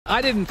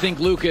I didn't think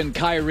Luka and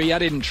Kyrie, I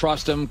didn't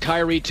trust them.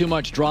 Kyrie, too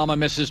much drama,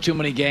 misses too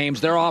many games.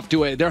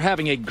 They're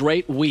having a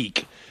great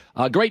week.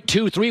 A great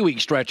 2-3 week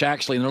stretch,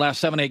 actually. In their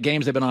last 7-8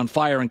 games, they've been on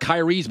fire, and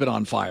Kyrie's been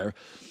on fire.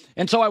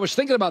 And so I was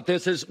thinking about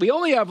this is we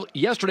only have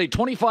yesterday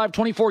 25,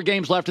 24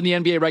 games left in the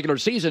NBA regular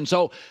season.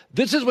 So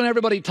this is when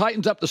everybody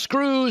tightens up the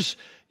screws.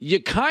 You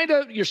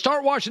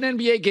start watching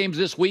NBA games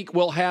this week.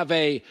 We'll have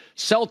a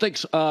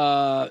Celtics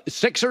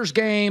Sixers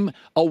game,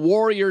 a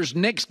Warriors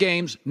Knicks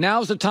games.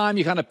 Now's the time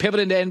you kind of pivot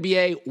into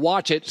NBA,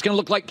 watch it. It's going to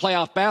look like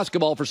playoff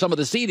basketball for some of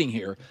the seeding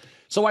here.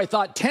 So I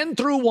thought 10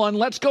 through 1,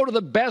 let's go to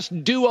the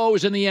best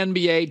duos in the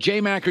NBA.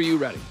 J-Mac, are you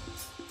ready?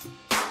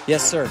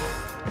 Yes, sir.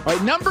 All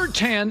right, number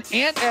 10,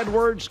 Ant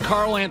Edwards,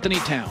 Karl Anthony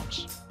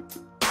Towns.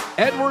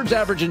 Edwards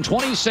averaging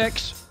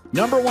 26,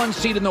 number 1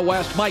 seed in the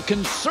West. My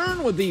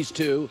concern with these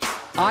two,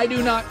 I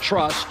do not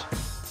trust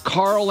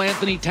Karl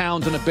Anthony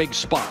Towns in a big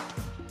spot.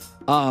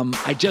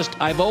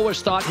 I've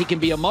always thought he can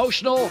be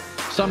emotional.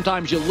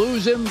 Sometimes you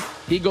lose him.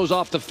 He goes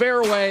off the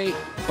fairway,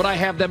 but I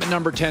have them at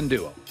number 10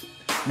 duo.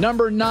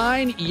 Number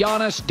 9,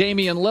 Giannis,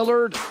 Damian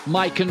Lillard.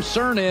 My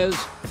concern is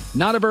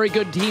not a very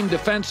good team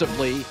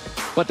defensively,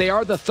 but they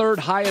are the 3rd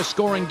highest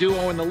scoring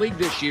duo in the league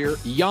this year.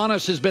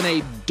 Giannis has been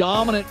a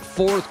dominant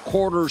fourth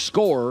quarter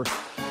scorer.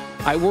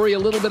 I worry a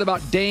little bit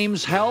about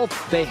Dame's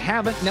health. They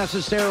haven't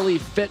necessarily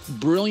fit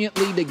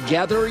brilliantly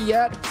together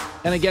yet.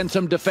 And again,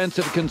 some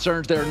defensive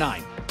concerns there.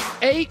 9.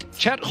 8,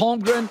 Chet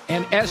Holmgren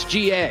and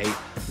SGA.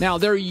 Now,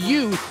 their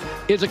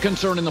youth is a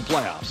concern in the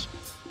playoffs.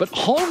 But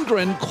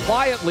Holmgren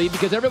quietly,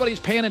 because everybody's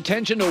paying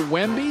attention to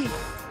Wemby,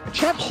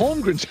 Chet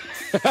Holmgren's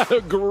had a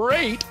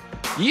great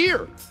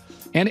year.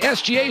 And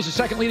SGA is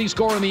the 2nd leading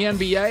scorer in the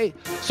NBA.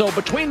 So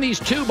between these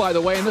two, by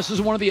the way, and this is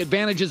one of the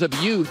advantages of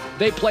youth,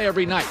 they play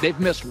every night. They've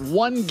missed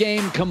 1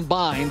 game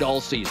combined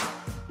all season.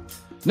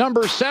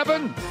 Number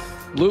 7,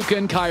 Luka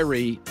and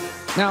Kyrie.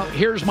 Now,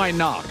 here's my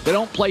knock. They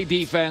don't play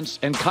defense,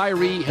 and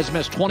Kyrie has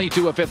missed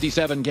 22 of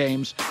 57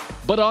 games.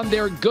 But on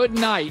their good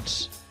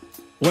nights,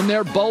 when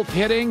they're both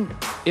hitting,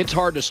 it's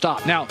hard to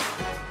stop. Now,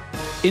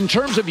 in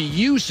terms of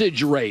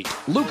usage rate,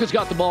 Luka's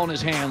got the ball in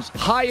his hands,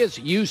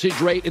 highest usage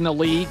rate in the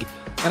league.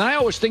 And I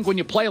always think when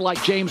you play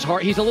like James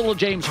Harden, he's a little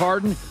James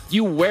Harden,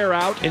 you wear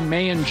out in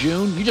May and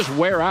June. You just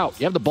wear out.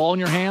 You have the ball in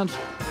your hands.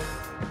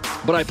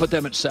 But I put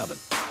them at 7.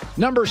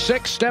 Number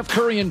 6, Steph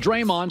Curry and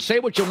Draymond. Say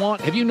what you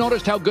want. Have you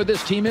noticed how good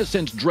this team is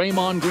since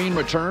Draymond Green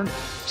returned?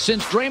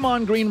 Since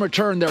Draymond Green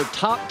returned, they're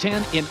top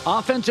 10 in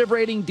offensive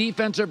rating,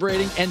 defensive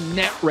rating, and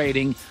net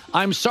rating.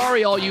 I'm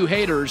sorry, all you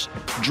haters.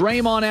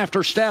 Draymond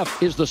after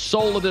Steph is the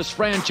soul of this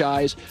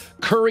franchise.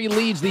 Curry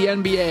leads the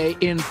NBA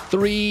in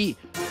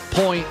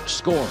 3-point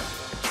scoring.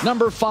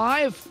 Number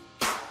 5,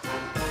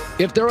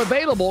 if they're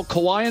available,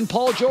 Kawhi and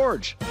Paul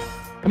George.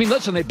 I mean,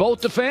 listen, they both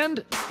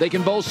defend. They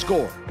can both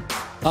score.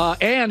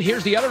 And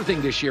here's the other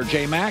thing this year,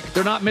 J-Mac.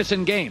 They're not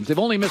missing games. They've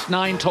only missed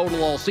 9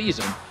 total all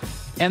season.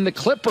 And the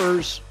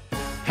Clippers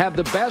have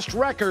the best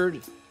record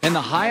and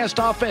the highest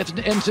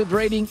offensive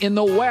rating in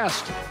the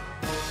West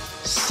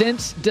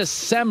since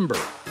December.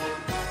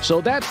 So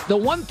that's the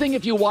one thing,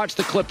 if you watch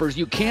the Clippers,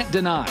 you can't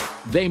deny.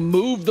 They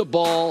move the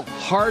ball.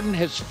 Harden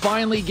has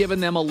finally given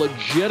them a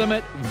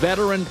legitimate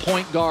veteran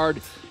point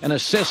guard, an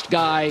assist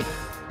guy.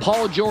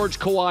 Paul George,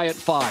 Kawhi at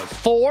 5.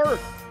 4,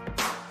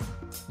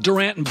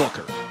 Durant and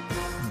Booker.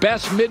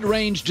 Best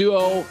mid-range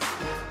duo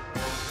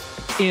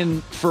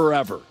in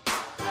forever.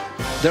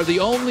 They're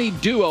the only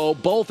duo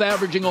both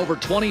averaging over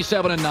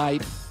 27 a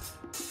night.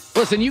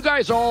 Listen, you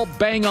guys all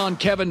bang on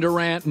Kevin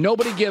Durant.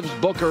 Nobody gives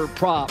Booker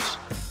props.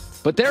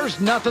 But there's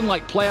nothing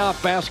like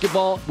playoff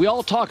basketball. We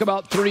all talk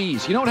about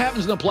threes. You know what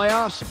happens in the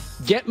playoffs?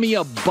 Get me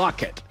a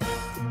bucket.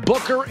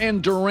 Booker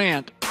and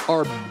Durant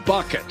are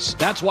buckets.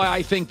 That's why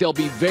I think they'll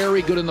be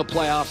very good in the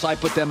playoffs. I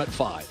put them at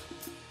 5.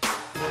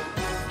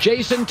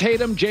 Jayson,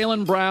 Tatum,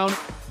 Jaylen Brown,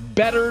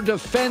 better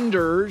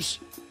defenders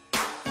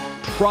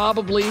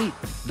probably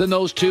than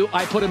those two.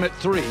 I put them at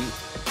 3.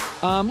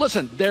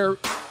 Listen, they're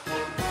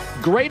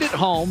great at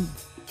home.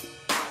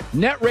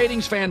 Net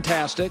rating's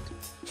fantastic.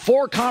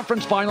 4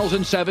 conference finals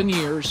in 7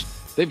 years.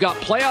 They've got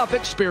playoff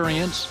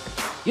experience.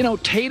 You know,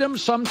 Tatum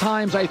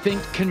sometimes, I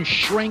think, can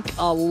shrink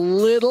a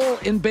little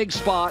in big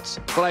spots,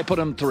 but I put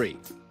him 3.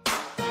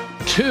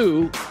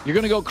 2, you're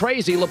going to go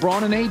crazy,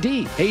 LeBron and AD.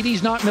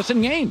 AD's not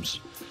missing games.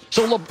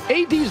 So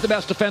AD is the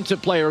best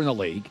defensive player in the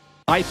league,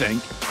 I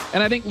think.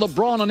 And I think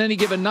LeBron on any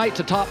given night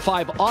is a top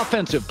 5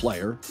 offensive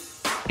player.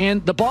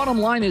 And the bottom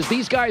line is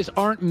these guys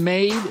aren't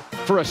made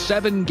for a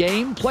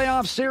 7-game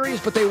playoff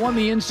series, but they won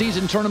the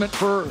in-season tournament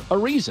for a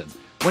reason.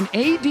 When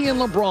AD and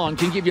LeBron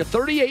can give you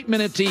 38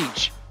 minutes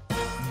each,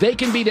 they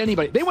can beat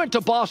anybody. They went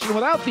to Boston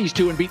without these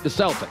two and beat the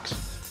Celtics.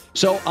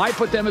 So I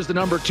put them as the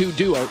number 2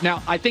 duo.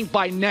 Now, I think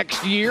by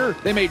next year,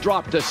 they may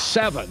drop to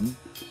 7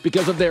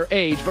 because of their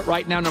age. But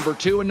right now, number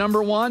 2 and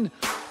number 1,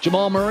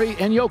 Jamal Murray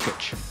and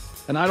Jokić.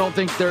 And I don't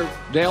think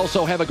they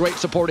also have a great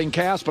supporting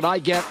cast, but I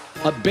get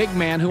a big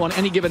man who on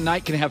any given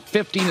night can have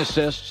 15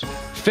 assists,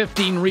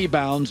 15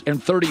 rebounds,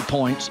 and 30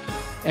 points.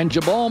 And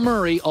Jamal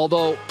Murray,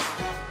 although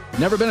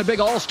never been a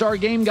big all-star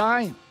game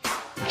guy,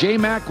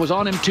 J-Mac was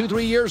on him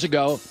 2-3 years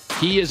ago.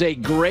 He is a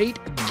great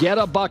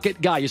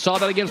get-a-bucket guy. You saw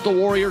that against the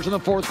Warriors in the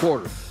fourth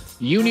quarter.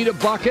 You need a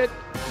bucket,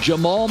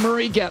 Jamal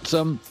Murray gets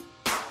them.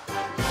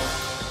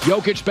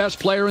 Jokić, best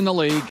player in the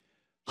league.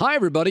 Hi,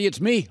 everybody.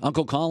 It's me,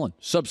 Uncle Colin.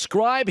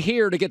 Subscribe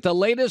here to get the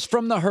latest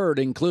from the herd,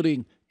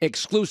 including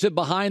exclusive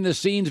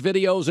behind-the-scenes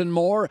videos and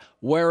more,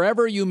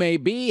 wherever you may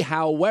be,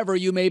 however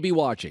you may be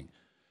watching.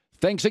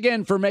 Thanks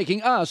again for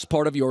making us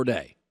part of your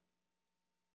day.